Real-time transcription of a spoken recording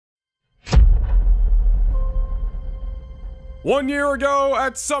1 year ago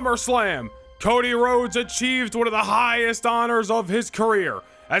at SummerSlam, Cody Rhodes achieved one of the highest honors of his career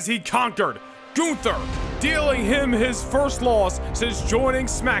as he conquered Gunther, dealing him his first loss since joining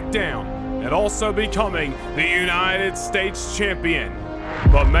SmackDown and also becoming the United States Champion.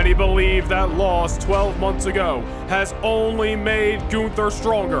 But many believe that loss 12 months ago has only made Gunther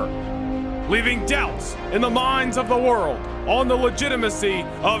stronger, leaving doubts in the minds of the world on the legitimacy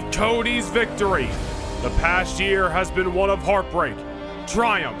of Cody's victory. The past year has been one of heartbreak,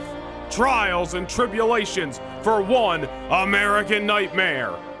 triumph, trials, and tribulations for one American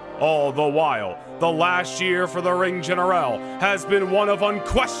nightmare. All the while, the last year for the Ring General has been one of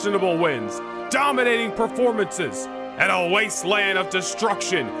unquestionable wins, dominating performances, and a wasteland of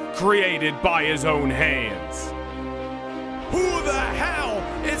destruction created by his own hands. Who the hell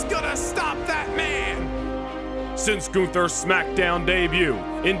is gonna stop that man? Since Gunther's SmackDown debut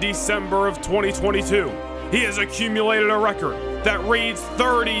in December of 2022, he has accumulated a record that reads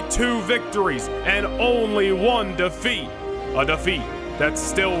 32 victories and only one defeat. A defeat that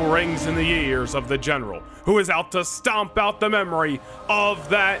still rings in the ears of the General, who is out to stomp out the memory of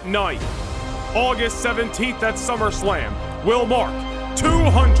that night. August 17th at SummerSlam will mark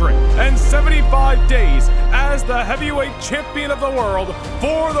 275 days as the heavyweight champion of the world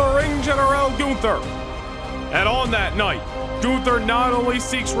for the Ring General Gunther. And on that night, Gunther not only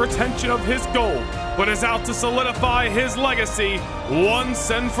seeks retention of his gold, but is out to solidify his legacy once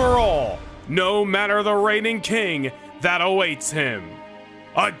and for all, no matter the reigning king that awaits him.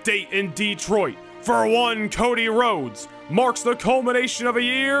 A date in Detroit for one Cody Rhodes marks the culmination of a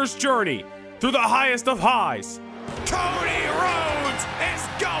year's journey through the highest of highs. Cody Rhodes is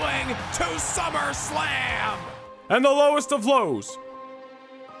going to SummerSlam! And the lowest of lows.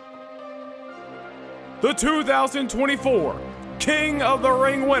 The 2024 King of the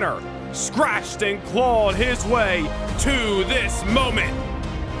Ring winner scratched and clawed his way to this moment.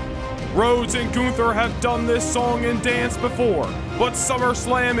 Rhodes and Gunther have done this song and dance before, but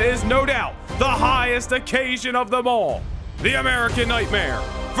SummerSlam is no doubt the highest occasion of them all. The American Nightmare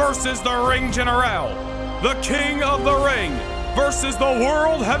versus the Ring General. The King of the Ring versus the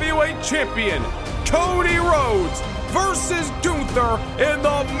World Heavyweight Champion, Cody Rhodes versus Gunther in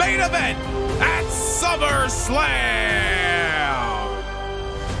the main event at SummerSlam.